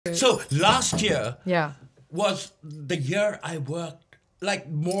So last year Yeah. was the year I worked like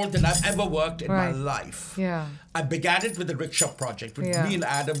more than I've ever worked in my Right. life. Yeah. I began it with the rickshaw project. With Yeah. me and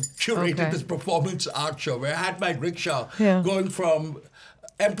Adam curated Okay. this performance art show where I had my rickshaw Yeah. going from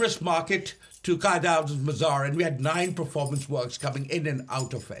Empress Market to Qaidaw's Bazaar, and we had 9 performance works coming in and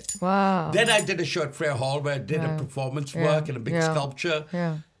out of it. Wow. Then I did a show at Frere Hall where I did a Yeah. performance Yeah. work and a big Yeah. sculpture.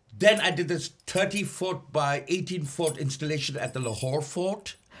 Yeah. Then I did this 30-foot by 18-foot installation at the Lahore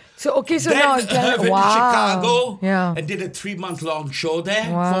Fort. So, okay, so Then now, I went to wow. Chicago Yeah. and did a 3-month-long show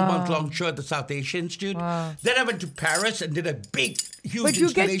there, Wow. 4-month-long show at the South Asian Institute. Wow. Then I went to Paris and did a big, huge But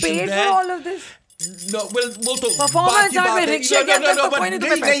you get installation paid there. for all of this? No, we'll talk. Performance art में rickshaw के अंदर तो कोई नहीं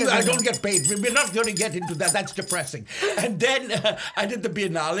तुम्हें पैसे I देगा। don't get paid. We're not going to get into that. That's depressing. And then I did the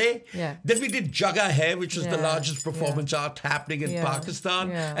Biennale. Yeah. Then we did Jaga Hai, which is the Yeah. largest performance art happening in Yeah. Pakistan.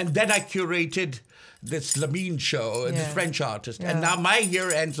 Yeah. And then I curated this Lamine show, this Yeah. French artist. Yeah. And now my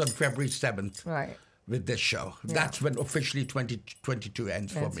year ends on February 7th. Right. With this show. That's when officially 2022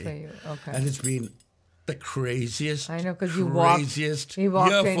 ends for Ends me. for you, okay. And it's been the craziest, I know, because you walked. craziest He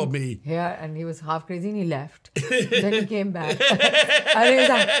walked year in for me. here and he was half crazy and he left. Then he came back. And he was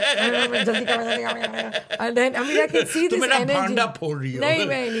like, "jaldi kar, jaldi kar." And then, I mean, I can see तो this मेरा energy. भांडा फोड़ रही हो। नहीं,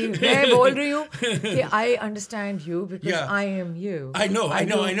 मैं बोल रही हूँ कि I understand you because Yeah. I am you. I know. I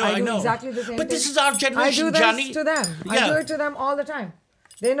do exactly the same But thing. this is our generation, I do Johnny. this to them. I Yeah. do it to them all the time.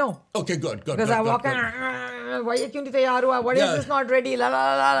 They know. Okay, good. Because I walk in, why you क्यों नहीं तैयार हुआ? What is Yeah. this not ready? La la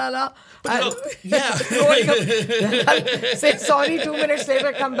la la la. But look, yeah. Say sorry 2 minutes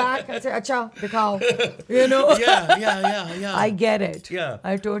later, come back and say, "Acha, dikhao." You know? Yeah. I get it. Yeah.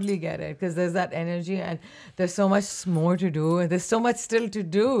 I totally get it because there's that energy and there's so much more to do and there's so much still to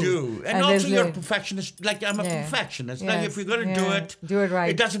do. And also there's you're a like- perfectionist. Like I'm a Yeah. perfectionist. Yes. Like if you're going to Do it right.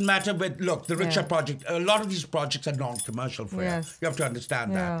 It doesn't matter. But look, the Rickshaw Yeah. Project, a lot of these projects are non-commercial for Yes. you. You have to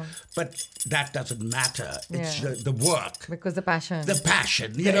understand Yeah. that. But that doesn't matter. It's Yeah. the work. Because the passion. The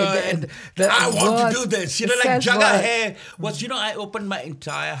passion, you The- know, the- and the I want work, to do this. You the know, like Jaga self-work. Hai was, I opened my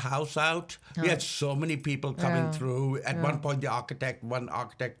entire house out. We had so many people coming Yeah. through. At one point, one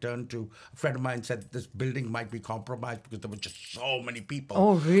architect turned to a friend of mine and said, this building might be compromised because there were just so many people.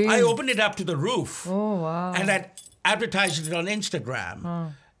 Oh, really? I opened it up to the roof. Oh, wow. And I advertised it on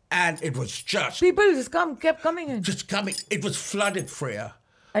Instagram. And it was just People just kept coming in. coming. It was flooded, Freya.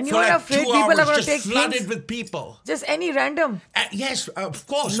 And you For weren't like afraid 2 people are hours, gonna just take flooded things? with people. Just any random. Yes, of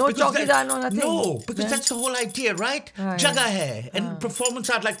course. No because chowkidar, no nothing. No, because Yeah. that's the whole idea, right? Right. Jaga hai and performance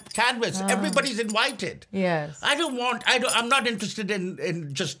art like canvas. Everybody's invited. Yes. I'm not interested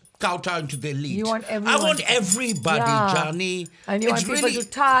in just kowtowing to the elite. You want I everyone want to- everybody, Yeah. Johnny. And you want people to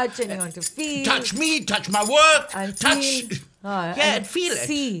touch and you want to feel. touch me, touch my work, And touch. feel. And feel it.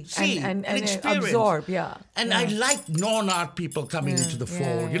 See. And experience. absorb, yeah. And I like non-art people coming into the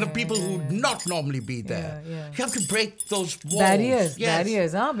fold. People who would not normally be there. Yeah. You have to break those walls. Barriers,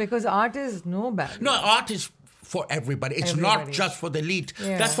 Yes. because art is no barrier. No, art is for everybody. It's not Everybody. just for the elite.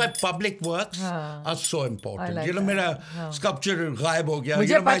 Yeah. That's why public works are so important. I like that. मेरा sculpture गायब हो गया.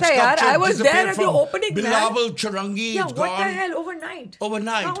 मुझे My पता है यार, sculpture I was there at the disappeared opening, from man. Bilawal Charangi. Yeah, It's what the gone. hell? Overnight.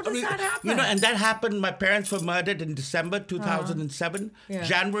 Overnight. How does that happen? And that happened. My parents were murdered in December 2007. Yeah.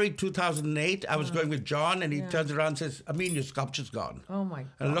 January 2008, I was going with John, and he turns around and says, Amin, your sculpture's gone. Oh, my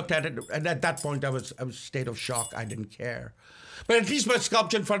God. And I looked at it, and at that point, I was state of shock. I didn't care. But at least my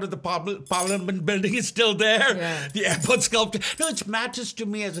sculpture in front of the Parliament building is still there. Yeah. The airport sculpture. No, it matters to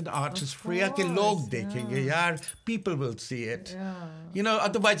me as an artist. Freya ke log dekhenge, yaar. People will see it. Yeah.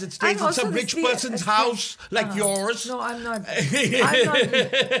 Otherwise it stays And in also some the rich see- person's house like yours. No, I'm not. I'm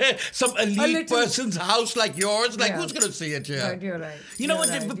not. Some elite little- person's house like yours. Like, Yeah. who's going to see it here? Right, you're right. You know You're what?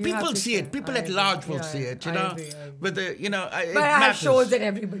 right. The You people have to see it. People I at agree. large will Yeah, see it, I you know? agree. But, it But I have matters. shows that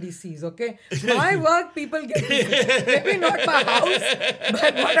everybody sees, okay? My work, people get to see. Maybe not my house,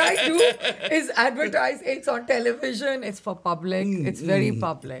 but what I do is advertise. It's on television. It's for public. It's very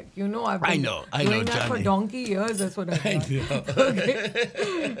public. I've been I doing know, that for Johnny. donkey years. That's what I've done.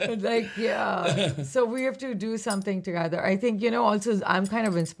 Okay. So we have to do something together. I think, also I'm kind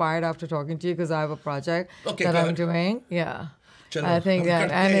of inspired after talking to you because I have a project that I'm doing. Yeah. Chalo, I think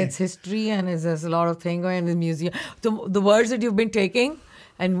that, and it's history and there's a lot of thing going in the museum. The words that you've been taking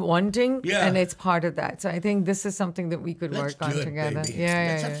and wanting, and it's part of that. So I think this is something that we could Let's work on do it, together. baby. Yeah,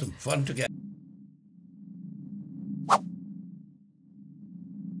 Let's have some fun together.